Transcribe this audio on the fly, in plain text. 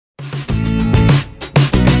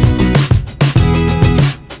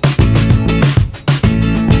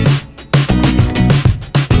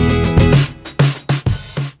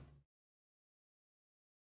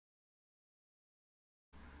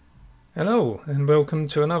Hello and welcome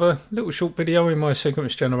to another little short video in my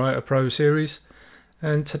Sequence Generator Pro series,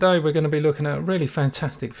 and today we're going to be looking at a really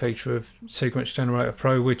fantastic feature of Sequence Generator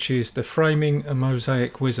Pro, which is the framing a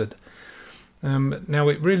mosaic wizard. Now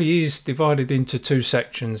it really is divided into two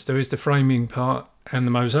sections. There is the framing part and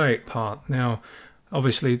the mosaic part. Now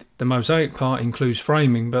obviously the mosaic part includes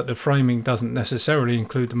framing, but the framing doesn't necessarily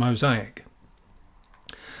include the mosaic.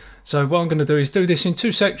 So what I'm going to do is do this in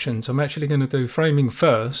two sections. I'm actually going to do framing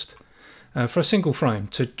first, for a single frame,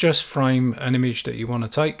 to just frame an image that you want to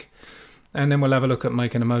take, and then we'll have a look at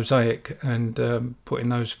making a mosaic and putting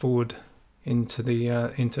those forward into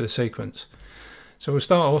the sequence. So we'll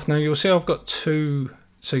start off. Now you'll see I've got two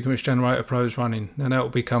Sequence Generator Pros running, and that will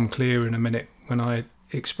become clear in a minute when I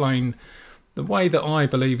explain the way that I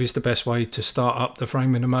believe is the best way to start up the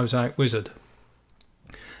framing a mosaic wizard.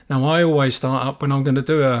 Now I always start up, when I'm going to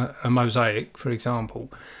do a mosaic, for example,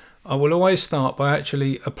 I will always start by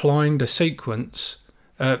actually applying the sequence,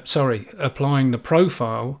 applying the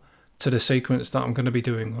profile to the sequence that I'm going to be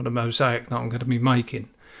doing, or the mosaic that I'm going to be making.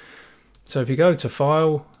 So if you go to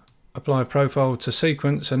File, Apply Profile to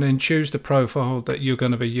Sequence, and then choose the profile that you're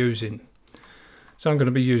going to be using. So I'm going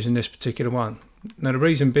to be using this particular one. Now the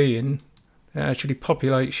reason being, it actually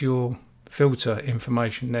populates your filter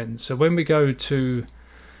information then. So when we go to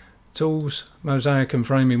Tools, Mosaic and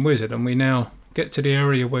Framing Wizard, and we now get to the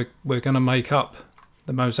area where we're going to make up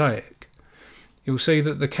the mosaic, you'll see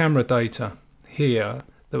that the camera data here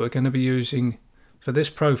that we're going to be using for this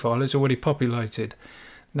profile is already populated.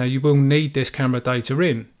 Now you will need this camera data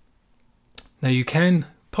in. Now you can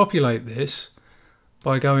populate this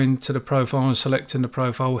by going to the profile and selecting the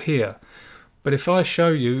profile here, but if I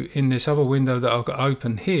show you in this other window that I've got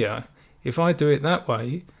open here, if I do it that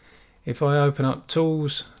way, if I open up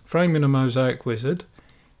Tools, Framing a Mosaic Wizard,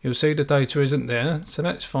 you'll see the data isn't there, so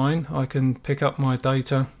that's fine. I can pick up my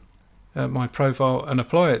data, my profile, and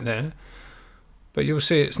apply it there, but you'll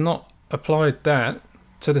see it's not applied that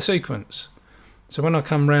to the sequence. So when I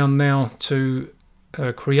come round now to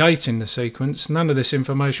creating the sequence, none of this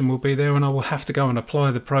information will be there, and I will have to go and apply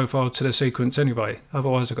the profile to the sequence anyway,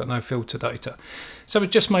 otherwise I've got no filter data. So it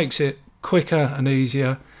just makes it quicker and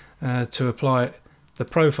easier to apply the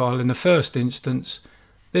profile in the first instance.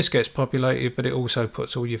 This gets populated, but it also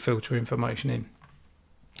puts all your filter information in.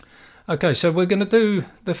 Okay, so we're going to do,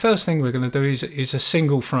 the first thing we're going to do is a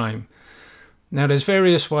single frame. Now there's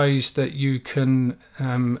various ways that you can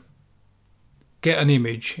get an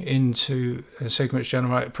image into a Sequence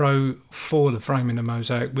Generator Pro for the framing a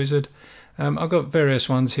mosaic wizard. I've got various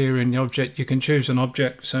ones here in the object. You can choose an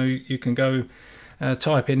object, so you can go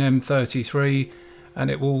type in M33 and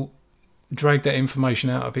it will drag that information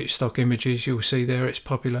out of its stock images. You'll see there it's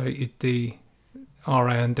populated the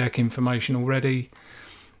RA and deck information already.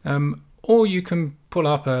 Or you can pull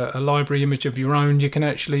up a library image of your own. You can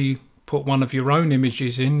actually put one of your own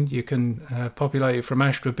images in. You can populate it from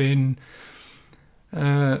AstroBin.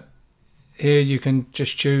 Here you can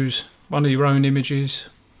just choose one of your own images.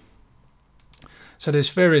 So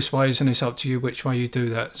there's various ways, and it's up to you which way you do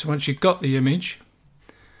that. So once you've got the image,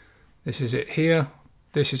 this is it here.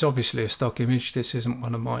 This is obviously a stock image, this isn't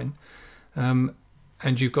one of mine. And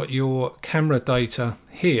you've got your camera data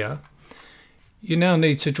here. You now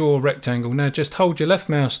need to draw a rectangle. Now just hold your left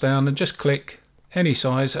mouse down and just click any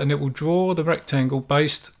size, and it will draw the rectangle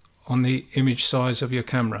based on the image size of your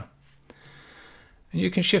camera. And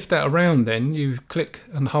you can shift that around then. You click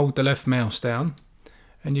and hold the left mouse down,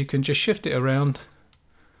 and you can just shift it around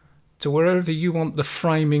to wherever you want the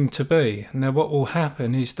framing to be. Now what will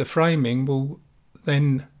happen is the framing will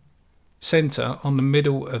then center on the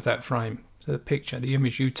middle of that frame. So the picture, the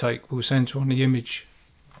image you take, will center on the image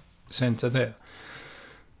center there.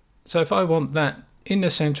 So if I want that in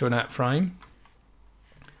the center of that frame,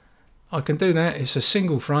 I can do that. It's a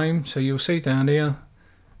single frame, so you'll see down here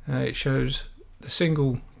it shows the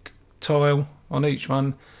single tile on each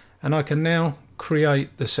one, and I can now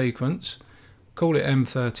create the sequence, call it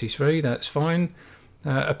M33, that's fine.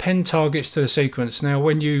 Append targets to the sequence. Now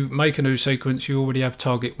when you make a new sequence, you already have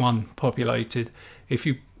target 1 populated. If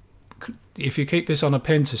you keep this on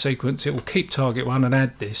append to sequence, it will keep target 1 and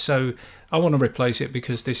add this. So I want to replace it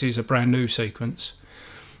because this is a brand new sequence.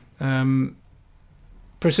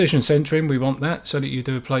 Precision centering, we want that so that you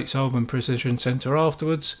do a plate solve and precision center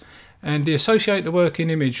afterwards. And the associate the working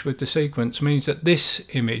image with the sequence means that this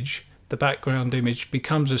image, the background image,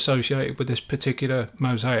 becomes associated with this particular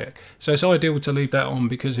mosaic. So it's ideal to leave that on,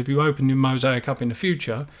 because if you open your mosaic up in the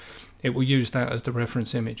future, it will use that as the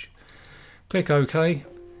reference image. Click OK,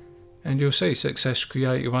 and you'll see success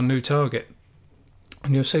created one new target.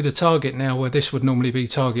 And you'll see the target now, where this would normally be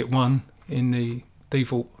target 1 in the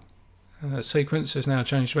default sequence has now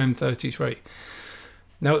changed to M33.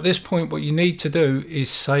 Now at this point what you need to do is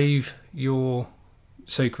save your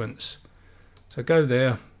sequence. So go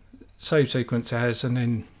there, save sequence as, and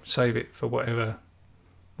then save it for whatever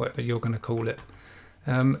you're going to call it.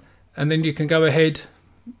 And then you can go ahead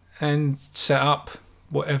and set up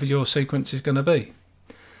whatever your sequence is going to be.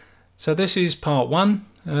 So this is part one.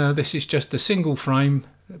 This is just a single frame,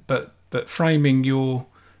 but framing your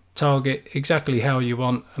target exactly how you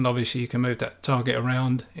want, and obviously you can move that target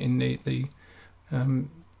around in the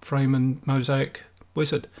frame and mosaic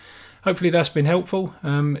wizard. Hopefully that's been helpful.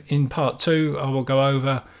 In part two I will go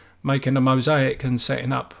over making a mosaic and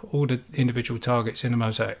setting up all the individual targets in a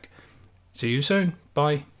mosaic. See you soon.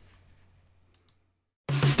 Bye.